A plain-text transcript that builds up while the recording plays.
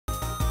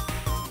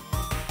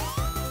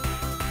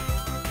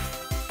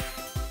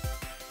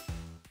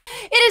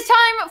It is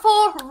time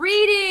for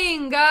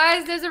reading,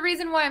 guys. There's a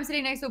reason why I'm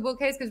sitting next to a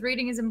bookcase, because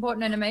reading is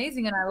important and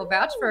amazing, and I will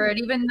vouch for it,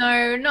 even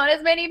though not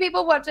as many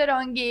people watch it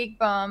on Geek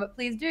Bomb. But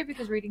please do,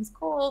 because reading's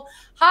cool.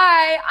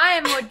 Hi, I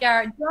am Maude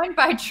Garrett, joined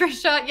by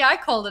Trisha. Yeah, I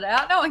called it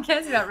out. No one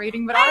cares about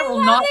reading, but I will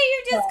love not. that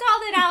you just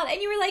called it out, and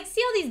you were like,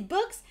 "See all these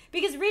books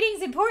because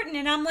reading's important,"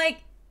 and I'm like,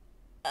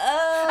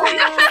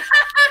 I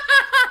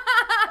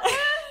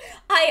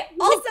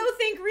also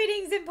think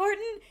reading's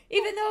important,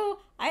 even though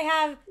I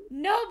have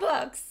no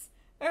books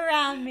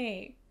around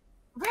me.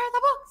 Where are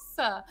the books?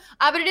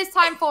 But it is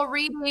time for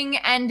reading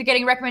and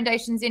getting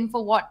recommendations in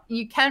for what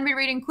you can be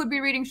reading, could be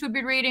reading, should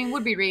be reading,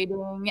 would be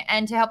reading.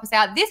 And to help us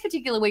out this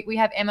particular week, we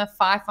have Emma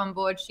Fife on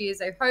board. She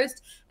is a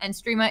host and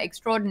streamer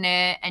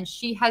extraordinaire, and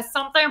she has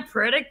something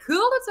pretty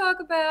cool to talk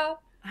about.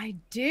 I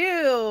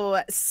do.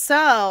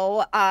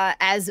 So,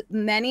 as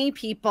many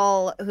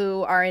people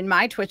who are in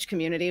my Twitch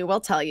community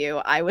will tell you,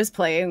 I was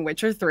playing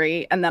Witcher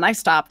 3 and then I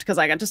stopped because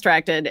I got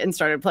distracted and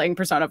started playing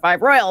Persona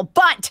 5 Royal.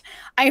 But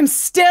I am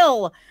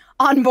still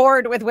on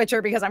board with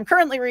Witcher because I'm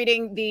currently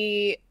reading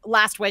The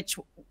Last Witch,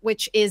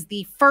 which is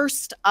the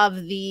first of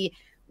the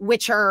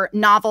Witcher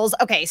novels.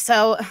 Okay,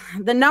 so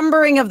the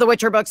numbering of the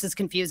Witcher books is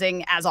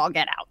confusing as all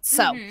get out.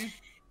 So,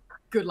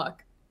 good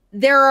luck.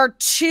 There are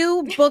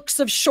 2 books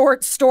of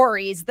short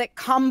stories that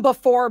come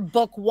before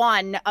book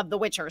 1 of The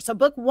Witcher. So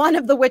book 1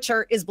 of The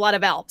Witcher is Blood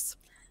of Elves.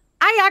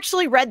 I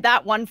actually read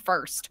that one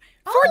first.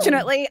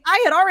 Fortunately,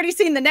 I had already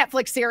seen the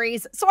Netflix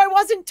series, so I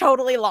wasn't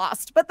totally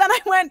lost. But then I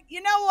went,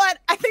 you know what?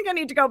 I think I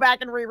need to go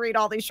back and reread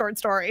all these short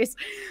stories.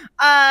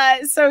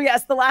 So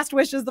yes, The Last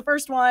Wish is the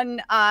first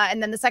one.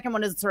 And then the second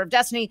one is Sword of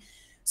Destiny.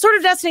 Sword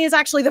of Destiny is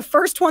actually the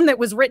first one that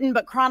was written,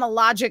 but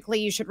chronologically,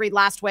 you should read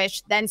Last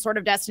Wish, then Sword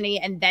of Destiny,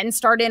 and then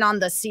start in on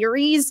the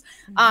series.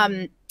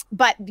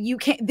 But you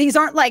can't, these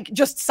aren't like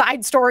just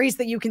side stories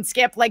that you can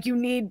skip. Like, you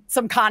need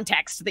some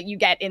context that you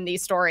get in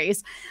these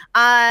stories.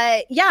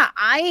 Yeah,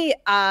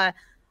 I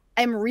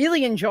am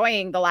really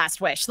enjoying The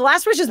Last Wish. The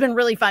Last Wish has been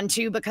really fun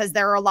too, because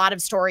there are a lot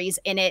of stories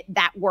in it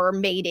that were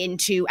made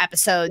into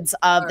episodes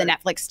of the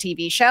Netflix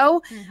TV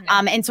show.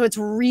 And so it's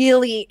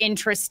really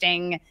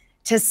interesting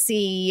to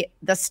see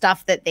the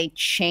stuff that they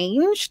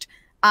changed.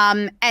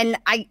 And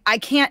I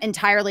can't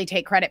entirely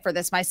take credit for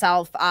this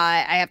myself.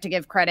 I have to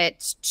give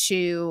credit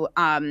to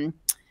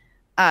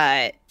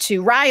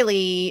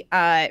Riley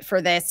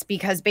for this,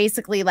 because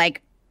basically,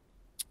 like,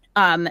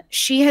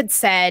 she had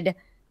said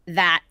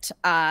that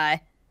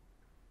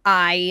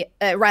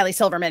Riley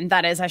Silverman,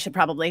 that is, I should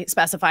probably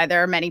specify,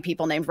 there are many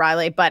people named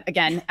Riley, but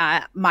again,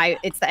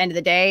 it's the end of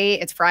the day,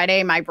 it's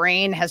Friday, my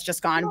brain has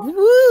just gone,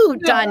 woo,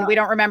 done. We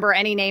don't remember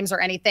any names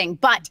or anything,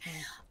 but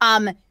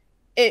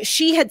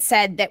she had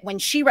said that when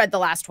she read The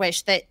Last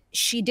Wish, that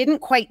she didn't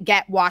quite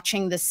get,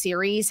 watching the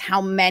series,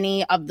 how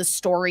many of the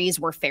stories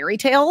were fairy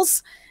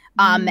tales.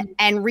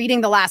 And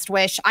reading The Last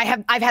Wish,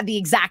 I've had the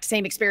exact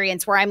same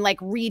experience where I'm like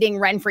reading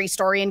Renfrey's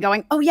story and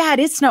going, oh yeah, it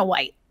is Snow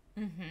White.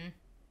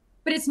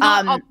 But it's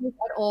not obvious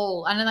at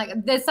all. And then, like,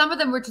 there's some of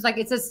them which is like,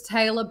 it's a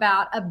tale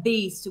about a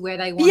beast where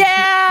they want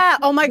to,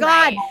 oh my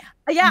God.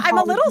 Yeah, I'm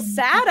a little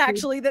sad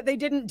actually that they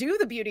didn't do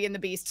the Beauty and the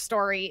Beast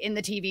story in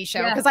the TV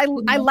show, because I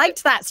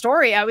liked that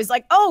story. I was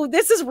like, oh,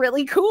 this is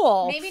really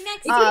cool. Maybe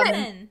next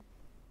season.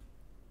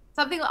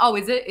 Something. Oh,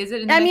 is it? Is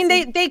it? In the I mean,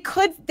 they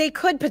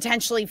could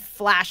potentially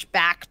flash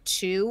back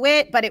to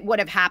it, but it would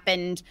have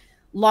happened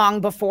long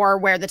before,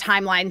 where the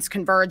timelines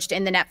converged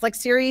in the Netflix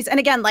series.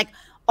 And again, like,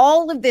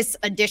 all of this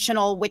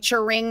additional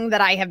Witchering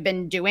that I have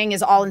been doing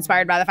is all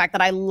inspired by the fact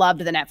that I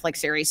loved the Netflix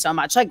series so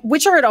much. Like,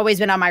 Witcher had always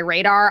been on my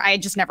radar. I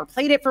had just never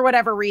played it for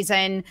whatever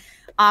reason.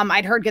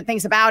 I'd heard good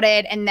things about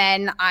it, and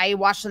then I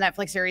watched the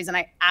Netflix series and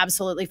I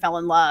absolutely fell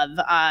in love.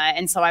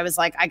 And so I was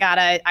like, I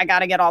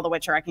gotta get all the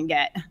Witcher I can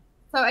get.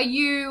 So are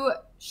you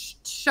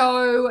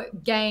show,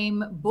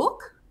 game,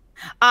 book?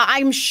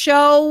 I'm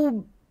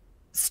show,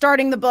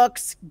 starting the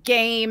books,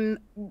 game,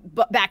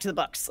 back to the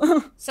books.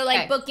 So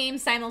like book, game,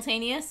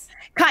 simultaneous?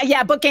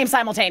 Yeah, book, game,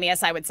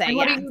 simultaneous, I would say.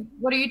 What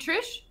are you,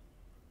 Trish?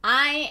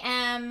 I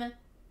am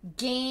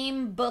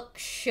game, book,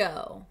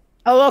 show.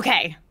 Oh,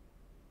 okay.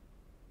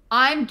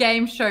 I'm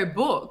game, show,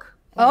 book.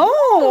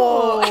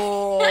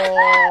 Oh.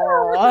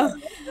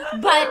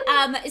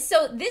 But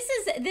so this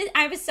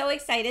I was so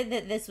excited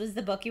that this was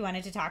the book you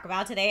wanted to talk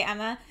about today,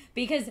 Emma,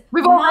 because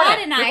Maude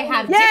and I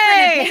have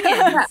different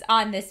opinions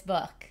on this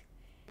book.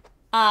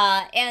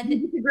 And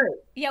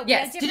we have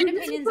different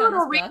opinions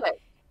on this book.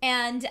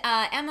 And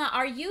Emma,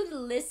 are you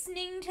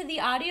listening to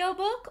the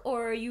audiobook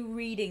or are you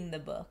reading the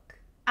book?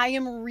 I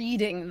am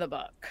reading the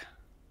book.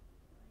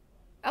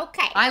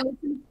 Okay. I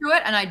listened to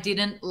it and I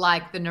didn't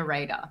like the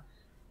narrator.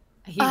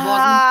 He wasn't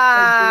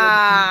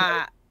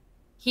so good.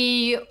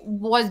 He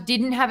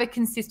didn't have a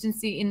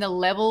consistency in the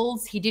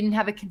levels. He didn't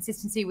have a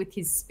consistency with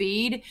his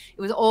speed.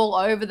 It was all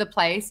over the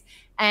place.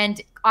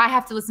 And I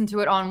have to listen to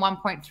it on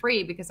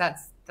 1.3 because I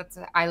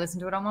listen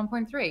to it on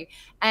 1.3.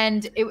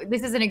 And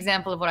this is an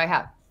example of what I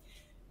have.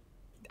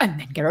 And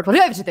then Garrett went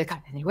over to the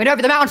and he went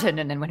over the mountain.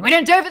 And then when we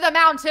went over the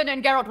mountain,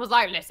 and Garrett was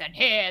like, listen,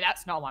 here,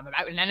 that's not what I'm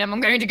about. And then I'm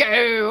going to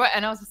go.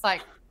 And I was just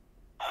like,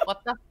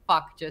 what the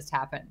fuck just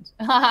happened?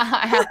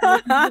 I have to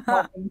listen to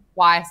the thing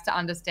twice to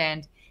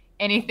understand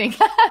anything.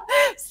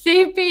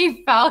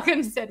 CP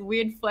Falcon said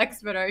weird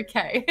flex, but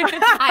okay.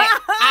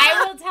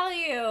 I will tell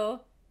you,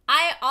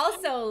 I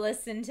also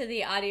listened to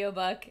the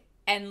audiobook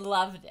and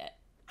loved it.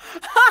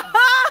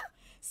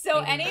 So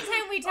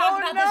anytime we talk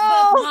about this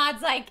book,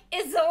 Maude's like,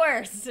 it's the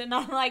worst. And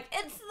I'm like,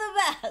 it's the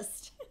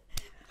best.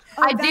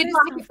 I did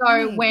like it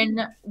though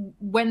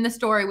when the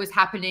story was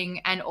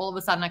happening and all of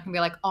a sudden I can be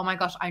like, oh my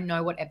gosh, I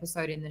know what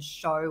episode in the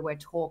show we're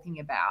talking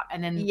about.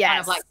 And then kind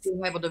of like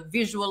being able to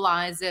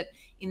visualize it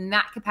in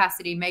that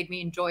capacity made me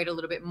enjoy it a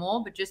little bit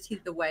more. But just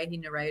the way he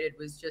narrated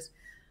was just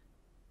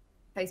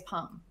face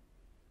palm.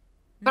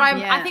 But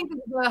I think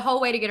the whole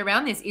way to get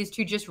around this is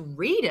to just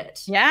read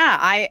it.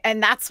 Yeah,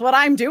 and that's what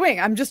I'm doing.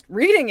 I'm just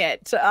reading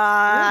it.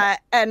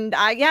 And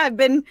I've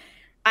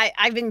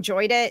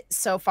enjoyed it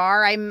so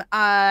far. I'm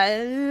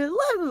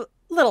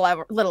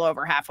little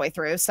over halfway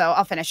through, so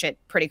I'll finish it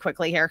pretty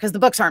quickly here because the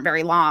books aren't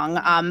very long.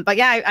 But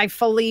yeah, I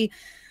fully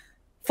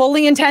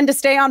intend to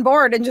stay on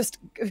board and just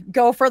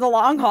go for the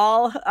long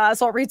haul.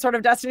 So I'll read Sword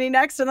of Destiny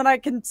next, and then I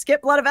can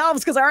skip Blood of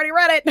Elves because I already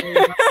read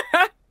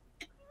it.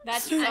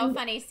 That's so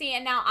funny. See,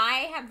 and now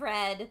I have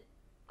read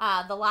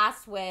The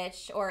Last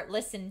Wish, or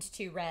listened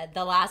to read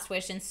The Last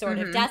Wish and Sword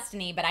of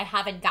Destiny, but I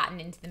haven't gotten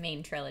into the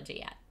main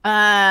trilogy yet.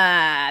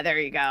 There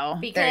you go.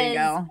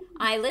 Because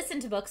I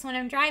listen to books when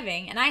I'm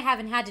driving, and I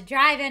haven't had to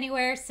drive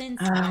anywhere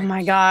since March.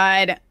 My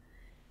God.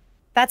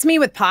 That's me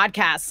with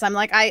podcasts. I'm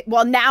like,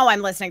 now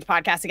I'm listening to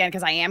podcasts again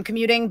because I am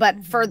commuting,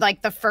 but for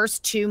like the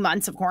first 2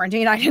 months of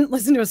quarantine, I didn't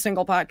listen to a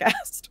single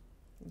podcast.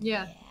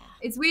 Yeah.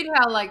 It's weird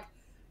how like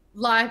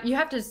life, you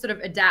have to sort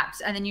of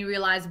adapt and then you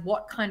realize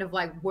what kind of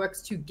like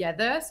works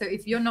together. So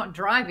if you're not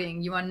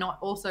driving, you are not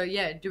also,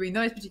 doing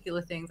those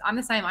particular things. I'm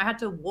the same. I had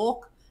to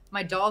walk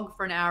my dog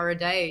for an hour a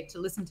day to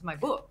listen to my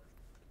book.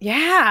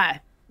 Yeah.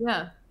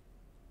 Yeah.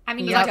 I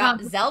mean,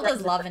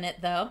 Zelda's loving it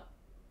though.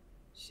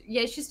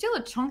 Yeah, she's still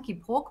a chunky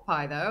pork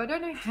pie though. I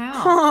don't know how.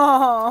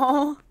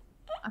 Oh.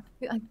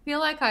 I feel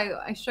like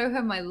I show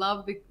her my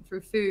love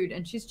through food,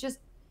 and she's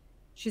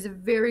a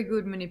very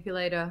good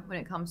manipulator when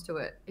it comes to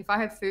it. If I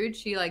have food,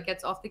 she like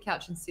gets off the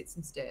couch and sits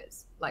and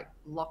stares, like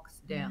locks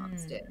down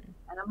stares.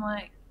 And I'm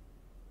like,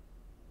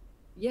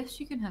 yes,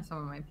 you can have some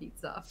of my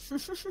pizza.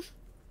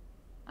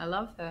 I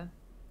love her.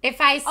 If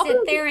I sit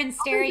there and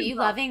stare at you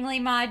lovingly,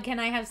 Maude, can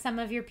I have some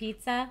of your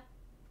pizza?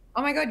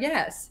 Oh my God,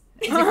 yes.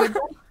 Is it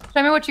good?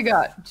 Show me what you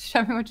got.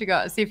 Show me what you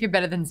got. See if you're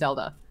better than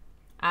Zelda.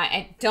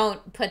 I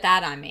don't put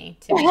that on me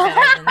to be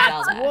better than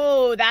Zelda.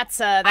 Whoa, that's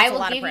a lot of pressure. I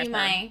will give you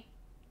my...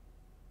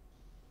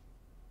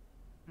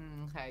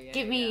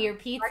 Give me your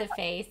pizza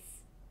face,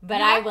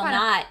 but I will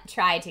not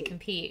try to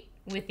compete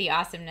with the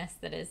awesomeness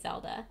that is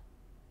Zelda.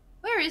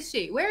 Where is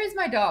she? Where is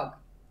my dog?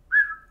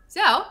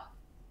 Zel?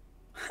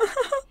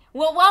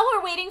 Well, while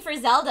we're waiting for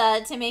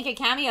Zelda to make a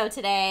cameo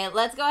today,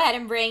 let's go ahead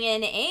and bring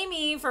in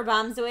Amy for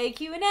Bombs Away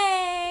Q&A.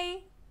 Hi,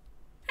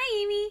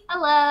 Amy.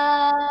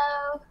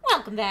 Hello.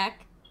 Welcome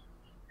back.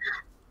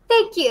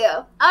 Thank you.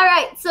 All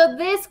right, so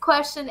this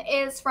question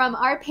is from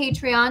our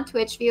Patreon.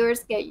 Twitch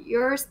viewers, get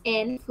yours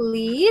in,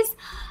 please.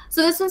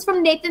 So this one's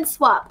from Nathan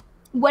Swap.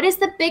 What is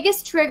the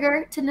biggest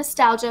trigger to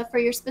nostalgia for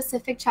your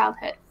specific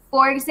childhood?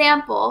 For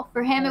example,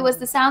 for him, it was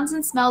the sounds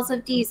and smells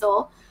of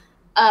diesel.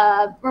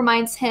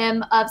 Reminds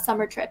him of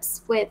summer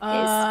trips with his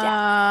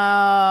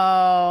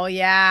dad. Oh,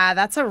 yeah,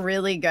 that's a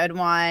really good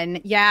one.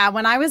 Yeah,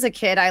 when I was a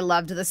kid, I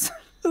loved this.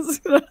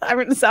 I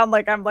wouldn't sound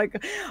like I'm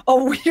like a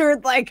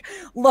weird, like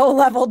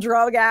low-level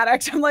drug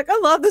addict. I'm like, I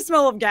love the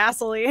smell of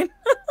gasoline.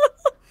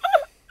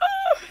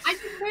 I do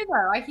too,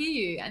 though. I hear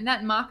you. And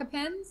that marker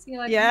pens, you're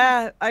like,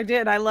 yeah, I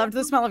did. I loved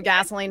the smell of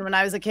gasoline when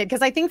I was a kid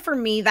because I think for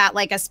me that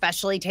like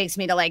especially takes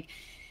me to like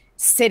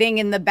sitting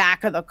in the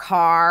back of the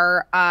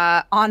car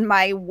on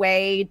my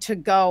way to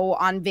go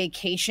on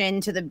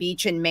vacation to the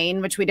beach in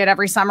Maine, which we did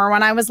every summer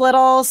when I was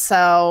little.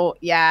 So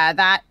yeah,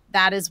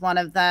 that is one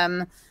of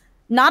them.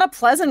 Not a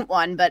pleasant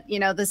one, but you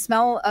know, the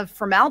smell of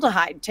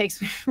formaldehyde takes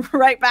me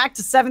right back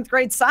to 7th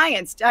grade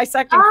science,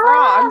 dissecting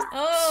frogs.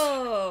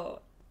 Oh,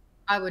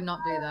 I would not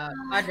do that.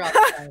 I'd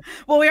rather.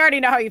 Well, we already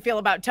know how you feel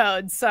about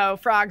toads, so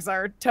frogs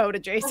are toad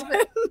adjacent.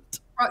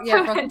 Frogs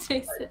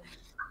adjacent.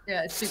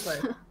 Yeah, it's too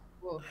close.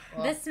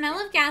 The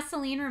smell of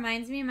gasoline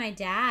reminds me of my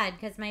dad,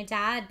 because my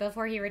dad,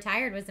 before he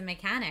retired, was a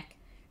mechanic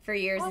for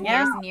years and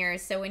years and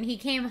years. So when he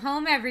came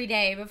home every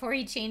day before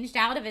he changed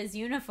out of his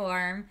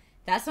uniform,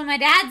 that's what my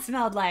dad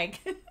smelled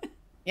like.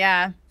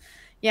 Yeah.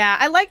 Yeah,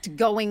 I liked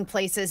going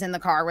places in the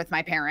car with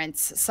my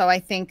parents. So I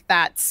think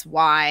that's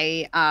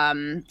why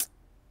I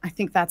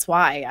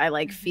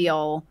like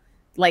feel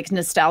like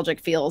nostalgic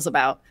feels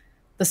about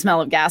the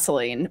smell of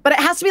gasoline. But it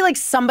has to be like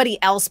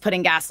somebody else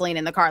putting gasoline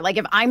in the car. Like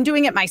if I'm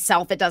doing it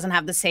myself, it doesn't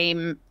have the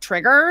same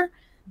trigger.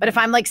 But if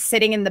I'm like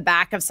sitting in the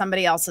back of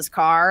somebody else's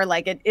car,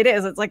 like it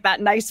is. It's like that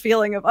nice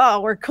feeling of,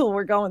 oh, we're cool.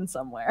 We're going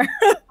somewhere.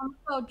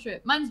 Oh, true.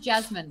 Mine's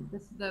jasmine.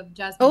 This is the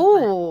jasmine.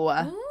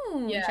 Oh.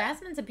 Ooh, yeah.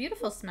 Jasmine's a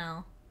beautiful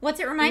smell. What's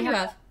it remind you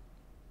of?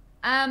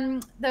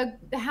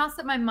 The house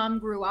that my mum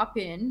grew up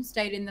in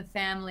stayed in the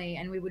family,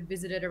 and we would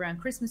visit it around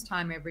Christmas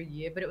time every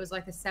year, but it was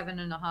like a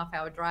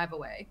 7.5-hour drive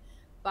away.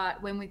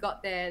 But when we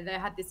got there, they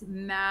had this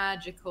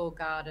magical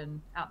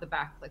garden out the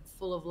back, like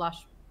full of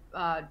lush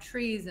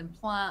trees and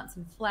plants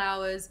and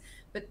flowers.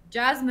 But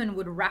Jasmine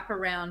would wrap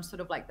around sort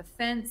of like the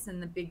fence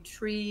and the big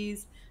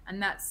trees,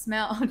 and that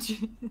smell.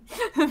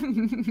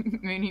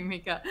 Mooney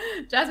Mika.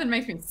 Jasmine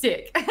makes me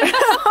sick. It's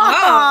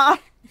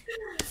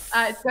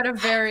got a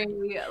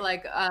very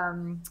like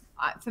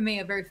for me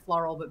a very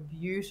floral but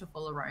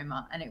beautiful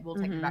aroma, and it will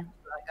take me back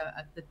to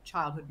like the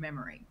childhood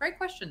memory. Great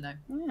question though.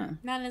 Yeah.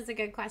 That is a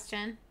good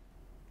question.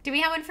 Do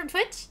we have one from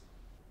Twitch?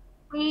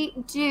 We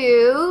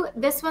do.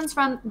 This one's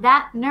from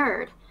That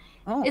Nerd.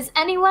 Oh. Is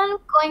anyone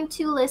going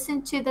to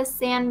listen to the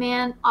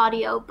Sandman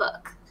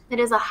audiobook? It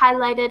is a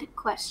highlighted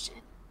question.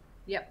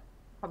 Yep.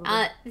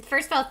 Probably.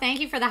 First of all, thank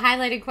you for the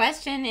highlighted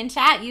question in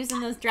chat using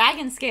those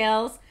dragon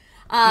scales.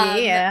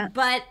 Yeah.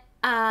 But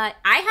I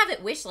have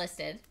it wish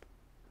listed.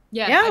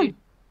 Yeah.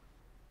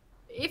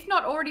 If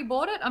not already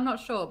bought it, I'm not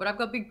sure, but I've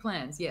got big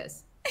plans.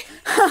 Yes.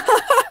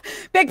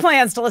 Big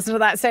plans to listen to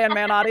that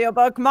Sandman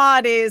audiobook.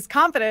 Maude is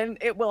confident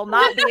it will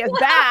not be as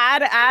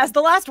bad as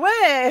The Last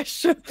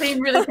Wish. Team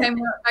really came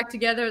back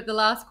together at the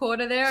last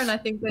quarter there, and I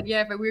think that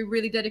if we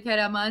really dedicate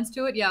our minds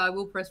to it, I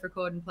will press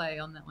record and play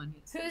on that one.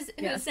 Who's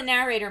the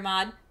narrator,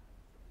 Maude?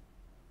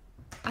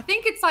 I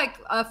think it's like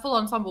a full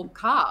ensemble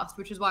cast,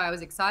 which is why I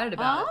was excited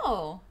about it.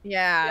 Oh.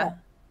 Yeah.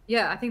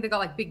 Yeah, I think they got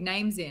like big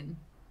names in,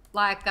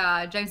 like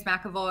James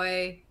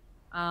McAvoy.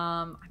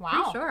 I'm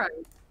pretty sure.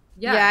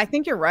 Yeah, I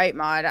think you're right,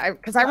 Maude.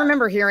 Because I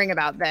remember hearing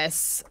about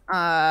this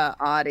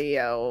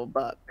audio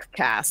book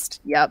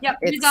cast. Yep.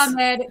 Riz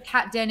Ahmed,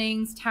 Kat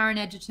Dennings, Taron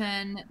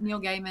Egerton,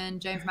 Neil Gaiman,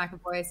 James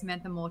McAvoy,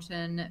 Samantha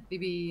Morton,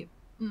 Bibi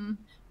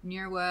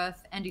Newirth,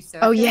 Andy Serkis.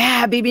 Oh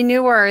yeah, Bibi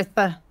Newirth.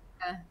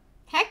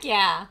 Heck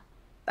yeah.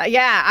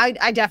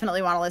 I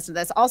definitely want to listen to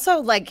this. Also,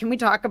 like, can we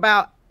talk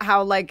about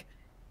how like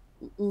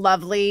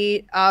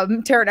lovely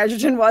Taron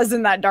Egerton was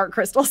in that Dark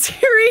Crystal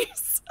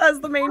series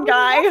as the main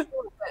guy?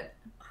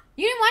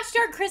 You didn't watch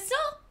Dark Crystal?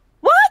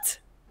 What?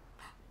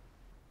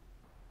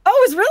 Oh,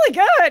 it was really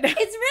good.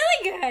 It's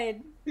really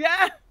good.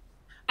 Yeah.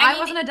 I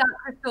wasn't a Dark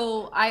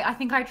Crystal. I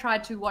think I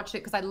tried to watch it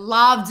because I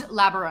loved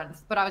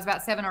Labyrinth, but I was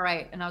about 7 or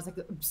 8 and I was like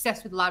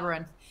obsessed with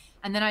Labyrinth.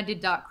 And then I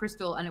did Dark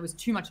Crystal and it was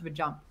too much of a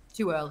jump,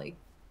 too early.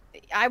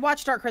 I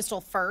watched Dark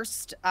Crystal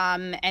first,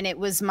 and it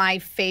was my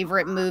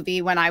favorite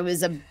movie when I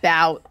was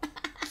about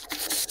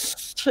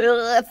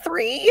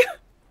 3.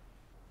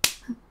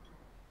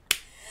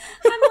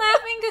 I'm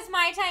laughing because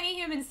My Tiny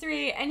Human's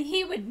 3, and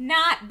he would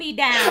not be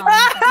down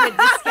with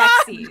the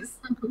Skeksis.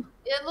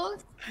 It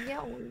looks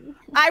yellowy.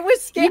 I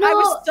was scared. I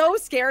was so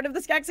scared of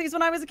the Skeksis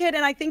when I was a kid,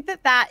 and I think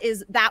that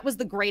was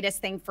the greatest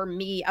thing for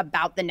me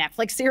about the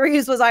Netflix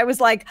series was I was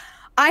like,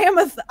 I am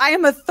a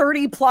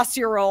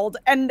 30-plus-year-old,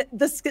 and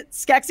the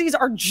Skeksis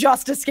are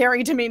just as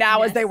scary to me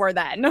now as they were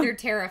then. They're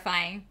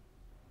terrifying.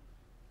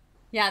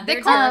 Yeah,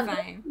 they're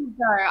terrifying.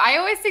 I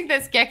always think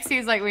that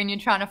Skeksis is like when you're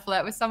trying to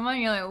flirt with someone,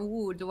 you're like,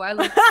 ooh, do I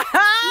look...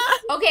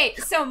 Okay,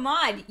 so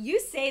Maude, you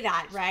say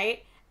that,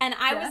 right? And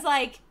I was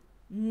like,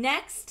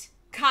 next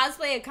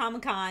cosplay at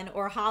Comic-Con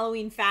or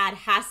Halloween fad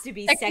has to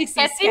be Sexy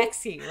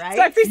Skeksis, right?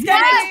 Sexy Skeksis. And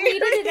I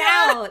tweeted it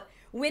out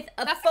with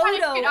a That's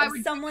photo of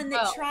someone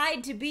that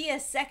tried to be a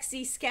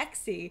sexy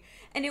Skeksis.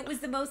 And it was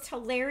the most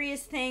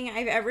hilarious thing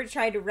I've ever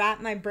tried to wrap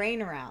my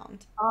brain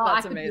around. Oh,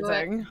 that's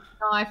amazing. No,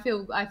 I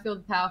feel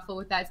powerful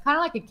with that. It's kind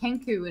of like a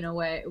Kenku in a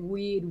way,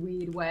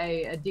 weird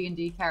way, a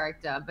D&D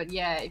character. But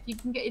yeah, if you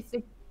can get,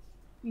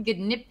 you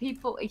can nip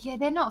people. Yeah,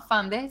 they're not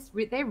fun. They're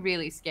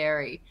really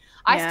scary.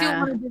 I still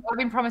want to do. I've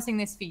been promising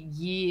this for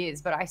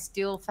years, but I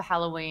still for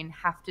Halloween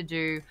have to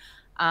do.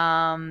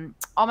 Oh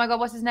my God,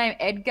 what's his name?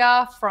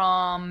 Edgar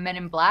from Men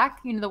in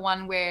Black. You know, the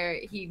one where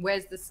he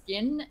wears the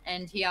skin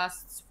and he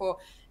asks for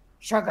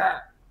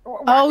sugar.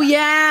 Oh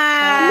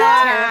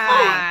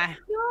yeah.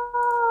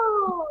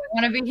 No. I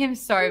want to be him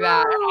so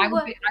bad. I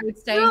would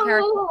stay in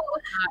character.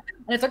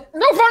 And it's like,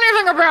 no funny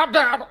thing about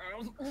that.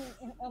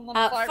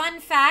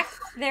 Fun fact,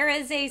 there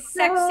is a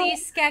Sexy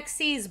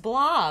Skeksis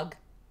blog.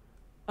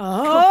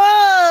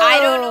 Oh. I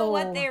don't know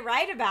what they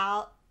write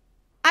about.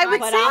 I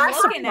would say I'm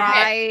looking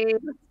at it.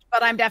 surprised,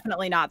 but I'm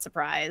definitely not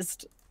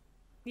surprised.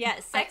 Yeah,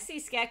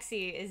 Sexy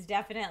Skeksis is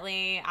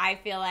definitely, I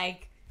feel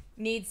like,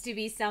 needs to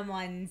be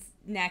someone's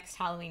next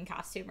Halloween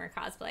costume or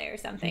cosplay or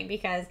something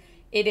because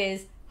it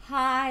is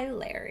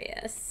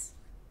hilarious.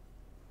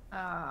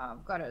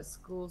 I've got a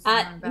school.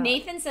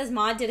 Nathan says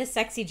Maude did a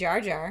sexy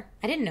Jar Jar.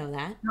 I didn't know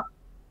that.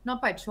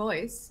 Not by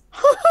choice.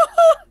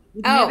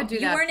 You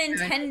weren't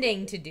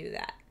intending to do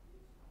that.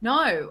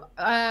 No.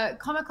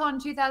 Comic-Con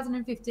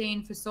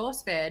 2015 for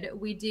SourceFed,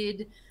 we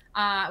did. We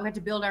had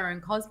to build our own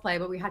cosplay,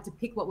 but we had to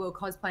pick what we were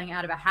cosplaying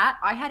out of a hat.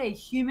 I had a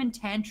human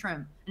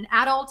tantrum, an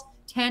adult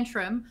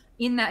tantrum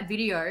in that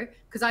video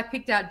because I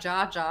picked out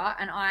Jar Jar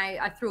and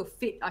I threw a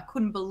fit. I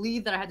couldn't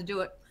believe that I had to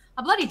do it.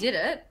 I bloody did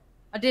it.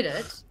 I did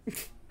it.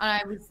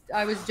 And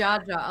I was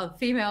Jar Jar, a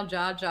female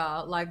Jar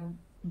Jar, like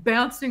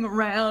bouncing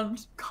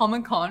around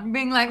Comic-Con,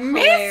 being like,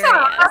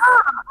 Missa!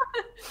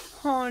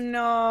 Oh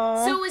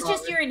no. So it was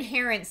just your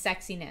inherent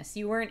sexiness.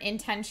 You weren't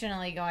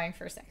intentionally going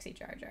for sexy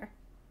Jar Jar.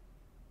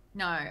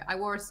 No, I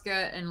wore a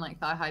skirt and like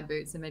thigh-high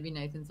boots, and maybe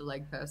Nathan's a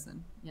leg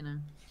person, you know.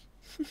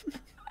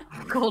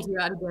 I called you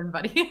out again,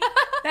 buddy.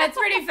 That's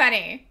pretty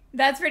funny.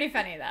 That's pretty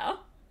funny, though.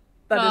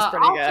 That is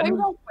pretty I'll good. show you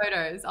those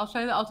photos. I'll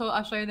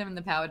show you them in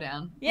the Power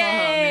Down.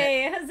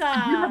 Yay! Oh,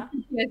 huzzah!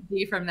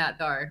 PTSD from that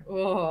though.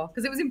 Oh,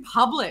 because it was in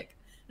public,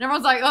 and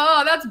everyone's like,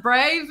 "Oh, that's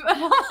brave."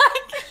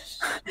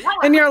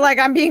 And you're like,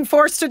 I'm being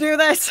forced to do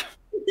this.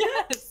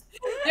 Yes.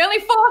 The only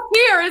force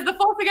here is the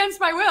force against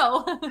my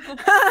will.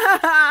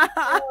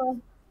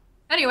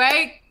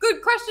 Anyway,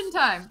 good question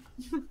time.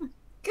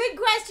 Good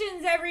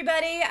questions,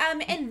 everybody.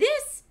 And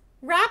this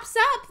wraps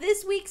up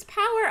this week's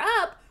Power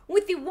Up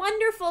with the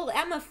wonderful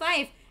Emma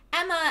Fyffe.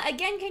 Emma,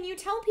 again, can you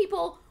tell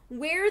people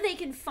where they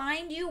can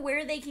find you,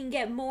 where they can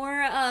get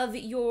more of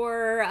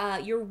your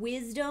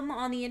wisdom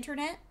on the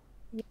internet?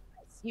 Yes,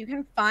 you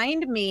can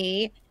find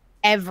me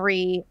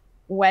every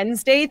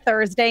Wednesday,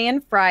 Thursday,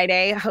 and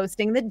Friday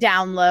hosting the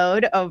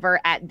download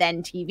over at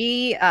Then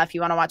TV. If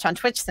you want to watch on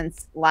Twitch,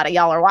 since a lot of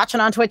y'all are watching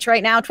on Twitch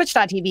right now,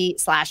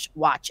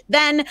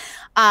 twitch.tv/watchthen.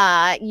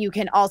 You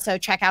can also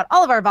check out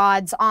all of our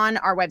VODs on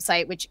our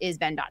website, which is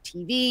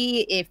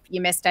then.tv. If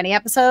you missed any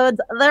episodes,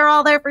 they're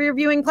all there for your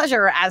viewing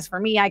pleasure. As for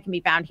me, I can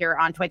be found here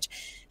on Twitch,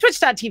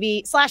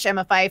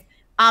 twitch.tv/Emma Fyffe.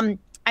 I'm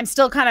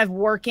still kind of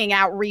working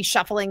out,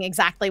 reshuffling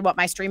exactly what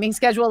my streaming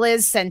schedule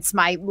is since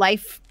my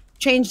life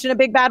changed in a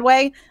big bad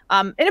way,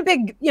 in a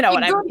big, you know,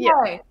 in a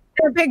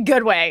big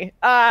good way.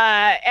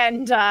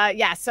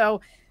 Yeah, so,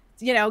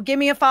 you know, give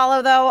me a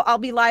follow though. I'll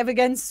be live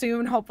again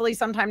soon, hopefully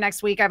sometime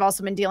next week. I've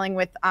also been dealing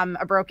with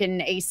a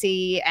broken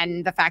AC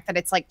and the fact that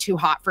it's like too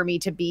hot for me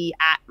to be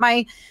at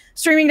my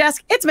streaming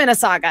desk. It's been a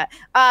saga.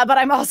 But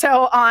I'm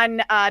also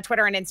on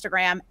Twitter and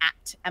Instagram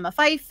at Emma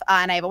Fyffe,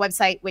 and I have a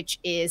website which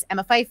is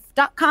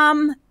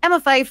emmafyffe.com. Emma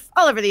Fyffe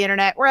all over the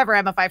internet, wherever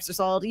Emma Fyffes are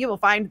sold, you will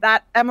find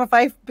that Emma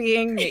Fyffe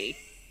being me.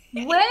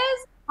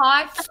 Where's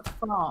Fyffe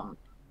from?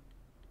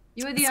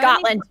 You were the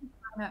Scotland.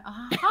 Only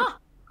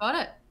got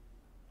it.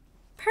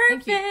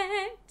 Perfect.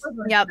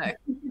 Yep.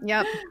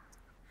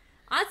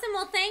 Awesome.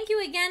 Well, thank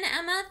you again,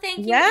 Emma. Thank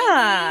you,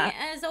 Yeah. Amy,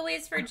 as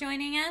always, for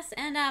joining us.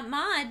 And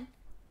Maude,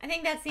 I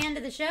think that's the end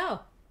of the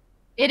show.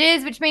 It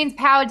is, which means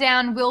Power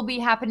Down will be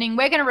happening.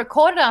 We're going to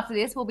record it after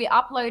this. We'll be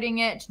uploading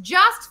it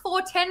just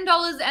for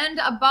 $10 and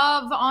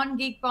above on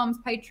Geek Bomb's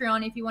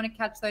Patreon if you want to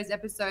catch those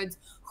episodes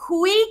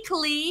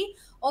weekly.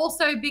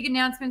 Also, big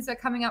announcements are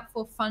coming up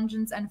for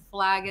Fungeons and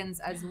Flagons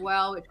as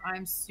well, which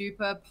I'm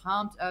super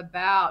pumped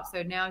about.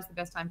 So now is the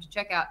best time to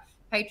check out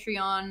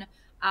Patreon.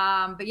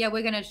 But yeah,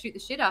 we're going to shoot the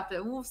shit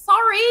after. Well,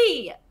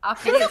 sorry.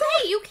 After It's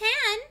okay. You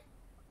can.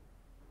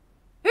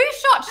 Who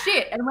shot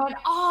shit and went,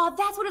 oh,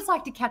 that's what it's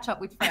like to catch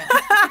up with friends?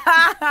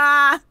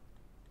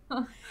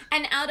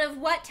 And out of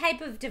what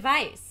type of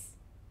device?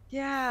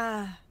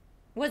 Yeah.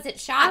 Was it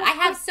shot? I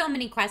have so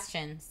many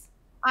questions.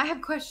 I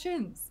have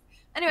questions.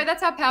 Anyway,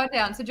 that's our Power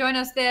Down. So join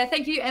us there.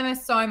 Thank you, Emma,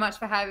 so much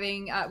for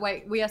having.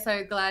 We are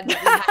so glad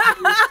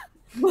that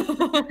we have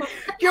you.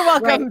 You're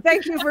welcome. Wait.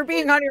 Thank you for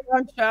being on your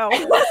own show.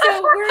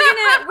 So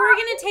we're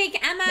gonna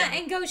take Emma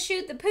and go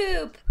shoot the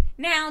poop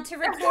now to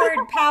record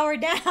Power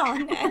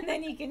Down, and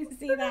then you can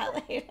see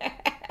that later.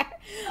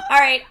 All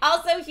right.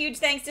 Also, huge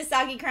thanks to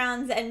Soggy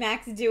Crowns and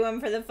Max Duham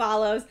for the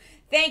follows.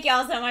 Thank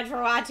y'all so much for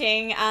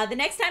watching. The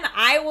next time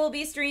I will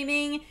be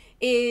streaming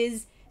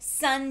is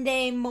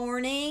Sunday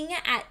morning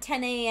at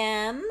 10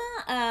 a.m.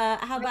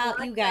 How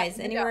about you guys?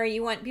 Anywhere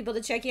you want people to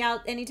check you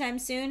out anytime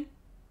soon?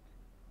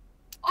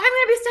 I'm going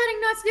to be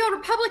starting Knights of the Old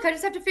Republic. I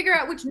just have to figure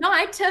out which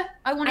night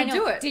I want to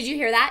do it. Did you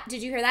hear that?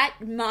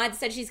 Maude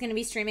said she's going to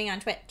be streaming on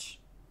Twitch.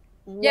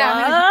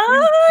 Yeah.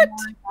 What?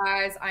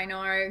 Guys, I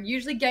know.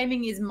 Usually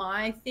gaming is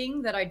my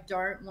thing that I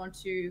don't want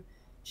to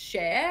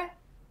share.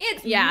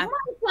 It's my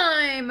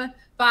time.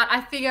 But I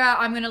figure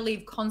I'm going to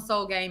leave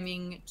console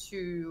gaming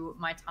to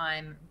my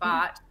time.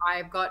 But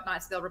I've got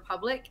Knights of the Old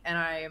Republic, and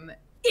I'm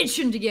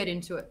itching to get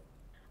into it.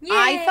 Yay.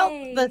 I felt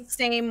the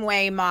same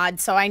way, Maude.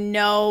 So I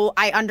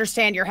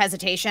understand your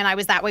hesitation. I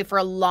was that way for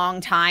a long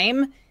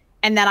time.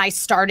 And then I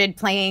started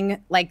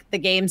playing like the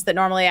games that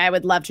normally I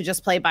would love to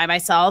just play by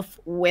myself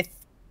with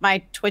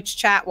my Twitch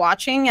chat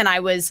watching. And I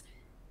was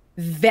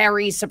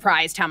very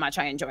surprised how much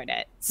I enjoyed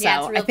it. So yeah,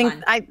 it's real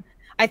fun.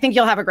 I think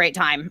you'll have a great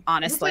time,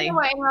 honestly. I don't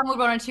know why anyone would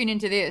want to tune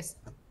into this.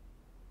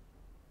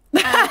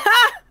 Because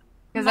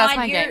that's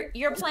my game.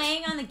 You're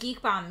playing on the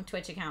Geek Bomb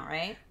Twitch account,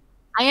 right?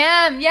 I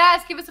am.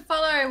 Yes, give us a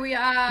follow. We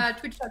are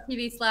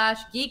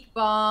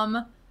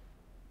twitch.tv/geekbomb.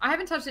 I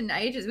haven't touched it in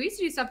ages. We used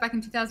to do stuff back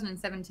in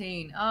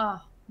 2017. Oh,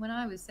 when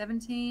I was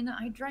 17,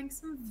 I drank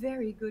some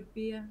very good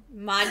beer.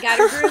 Maude got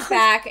her groove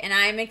back, and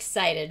I'm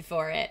excited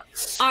for it.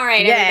 All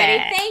right,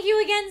 everybody. Thank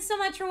you again so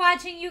much for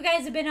watching. You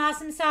guys have been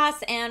awesome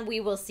sauce, and we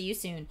will see you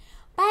soon.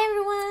 Bye,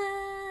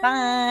 everyone.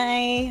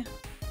 Bye.